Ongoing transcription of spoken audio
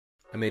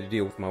I made a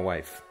deal with my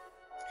wife.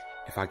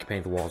 If I could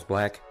paint the walls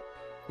black,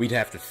 we'd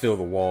have to fill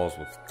the walls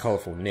with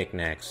colorful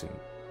knickknacks and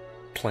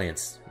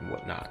plants and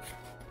whatnot.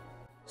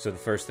 So the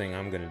first thing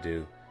I'm gonna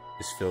do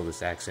is fill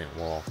this accent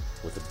wall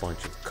with a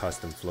bunch of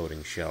custom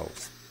floating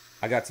shelves.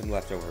 I got some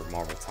leftover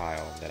marble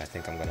tile that I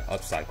think I'm gonna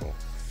upcycle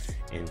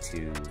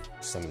into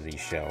some of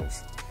these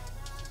shelves.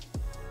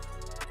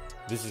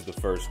 This is the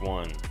first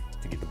one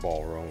to get the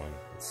ball rolling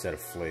and set a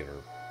flavor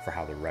for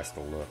how the rest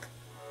will look.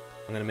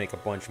 I'm gonna make a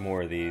bunch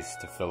more of these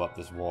to fill up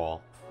this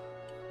wall.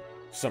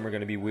 Some are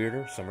gonna be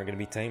weirder, some are gonna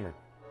be tamer.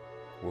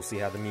 We'll see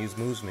how the muse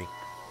moves me.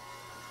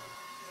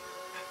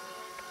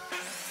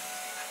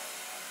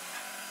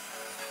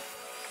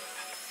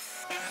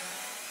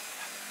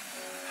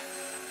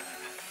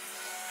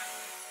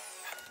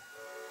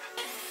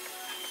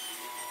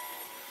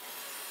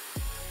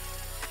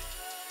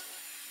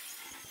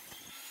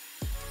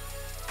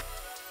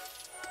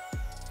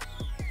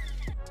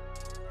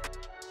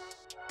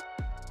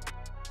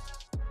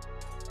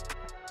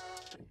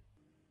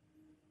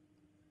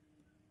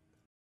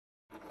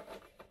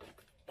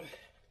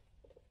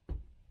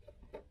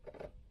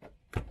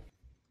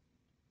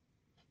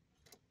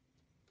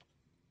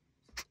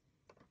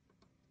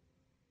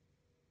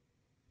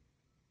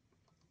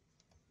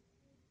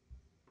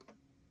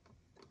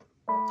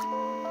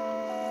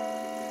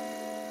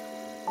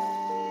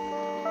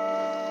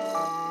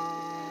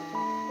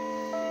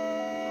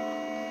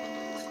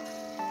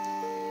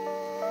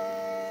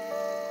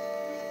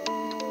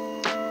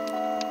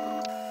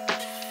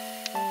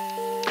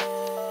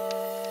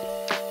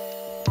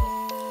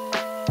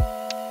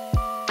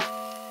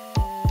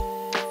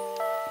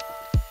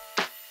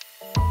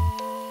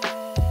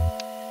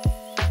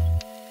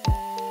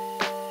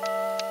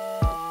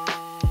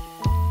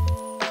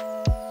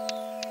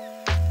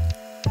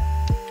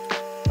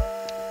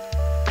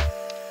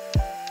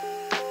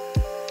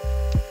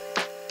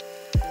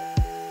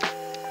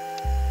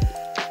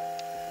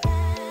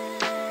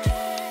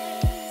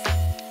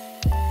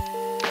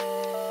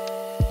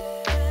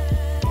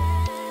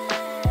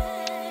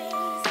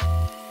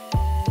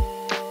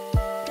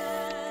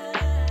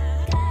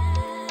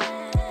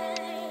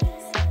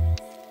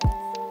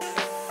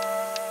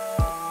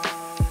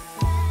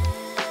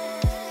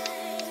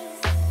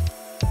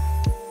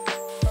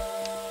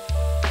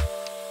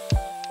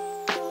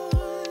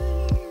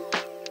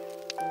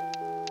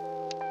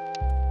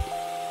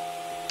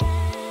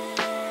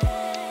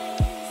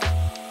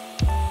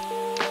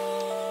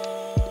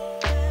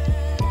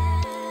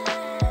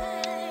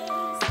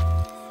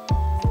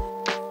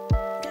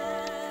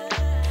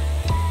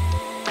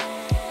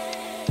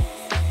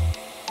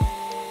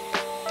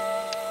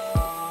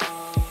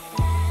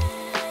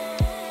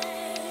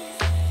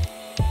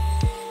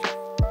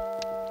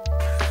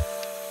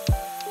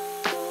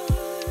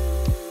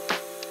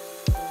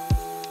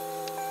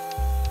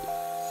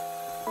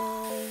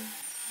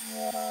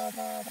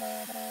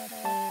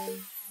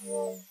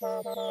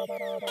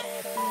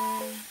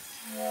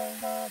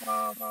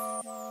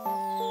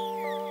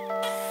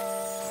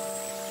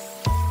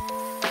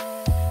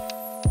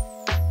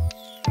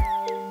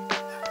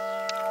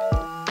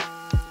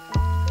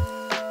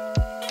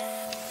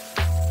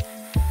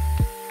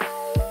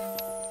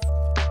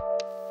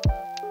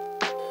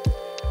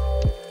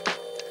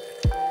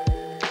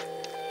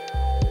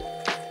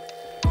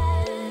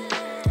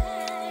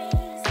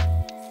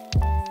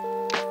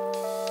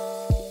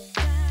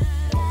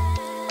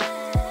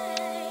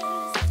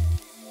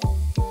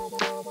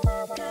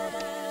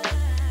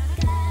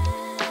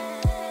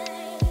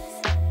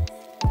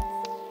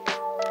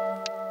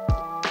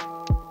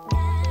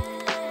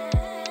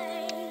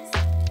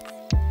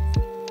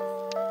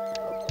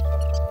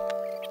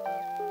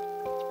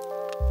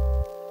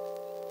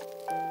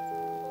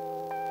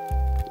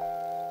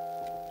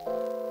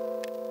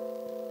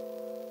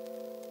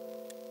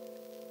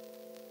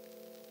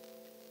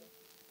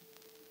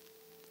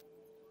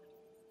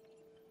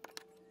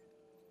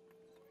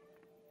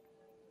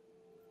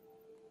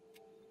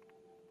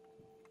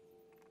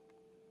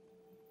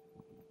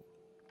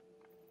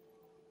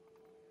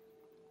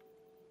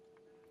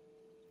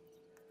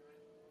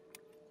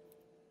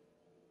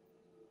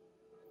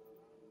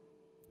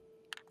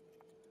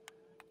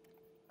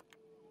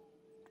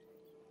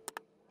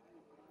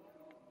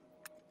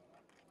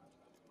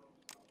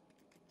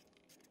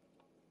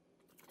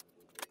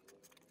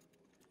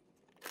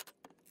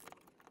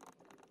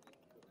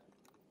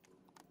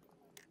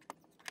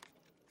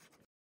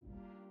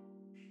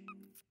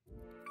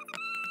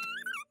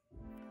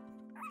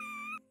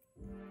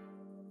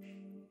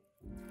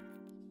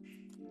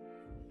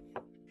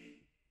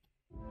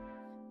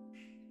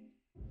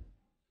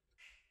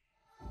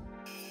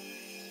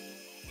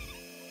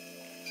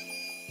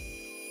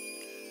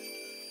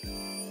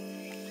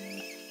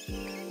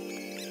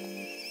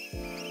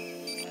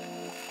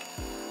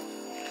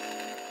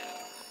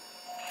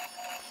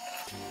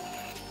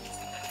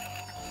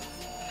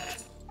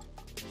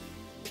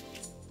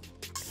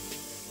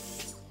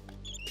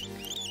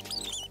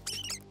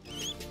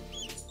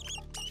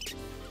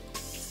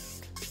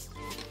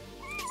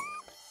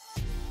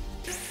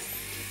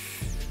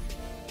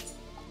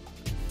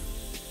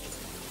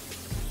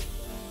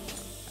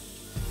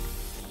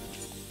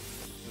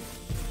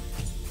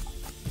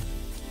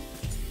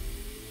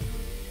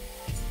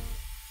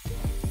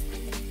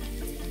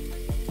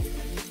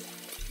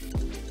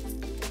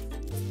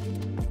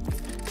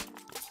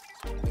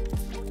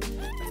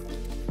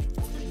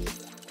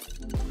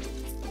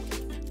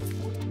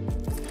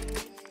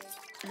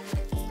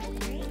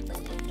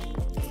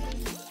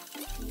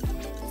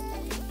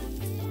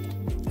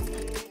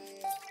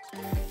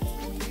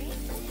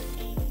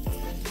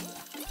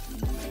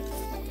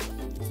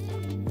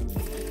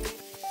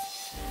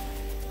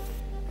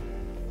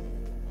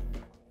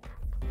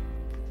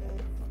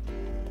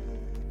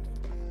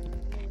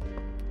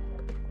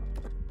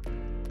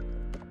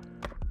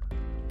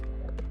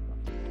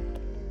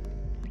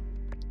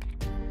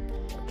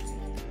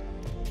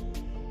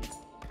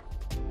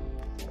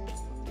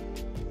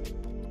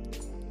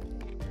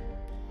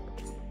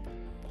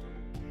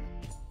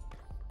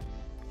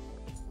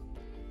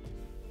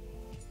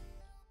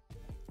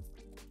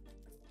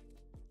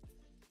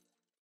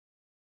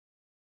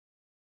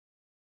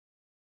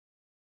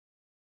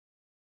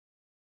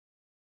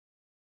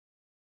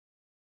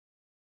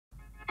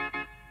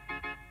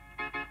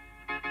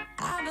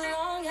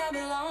 I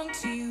belong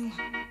to you.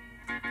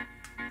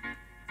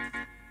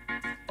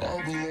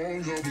 I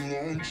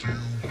belong to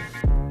you.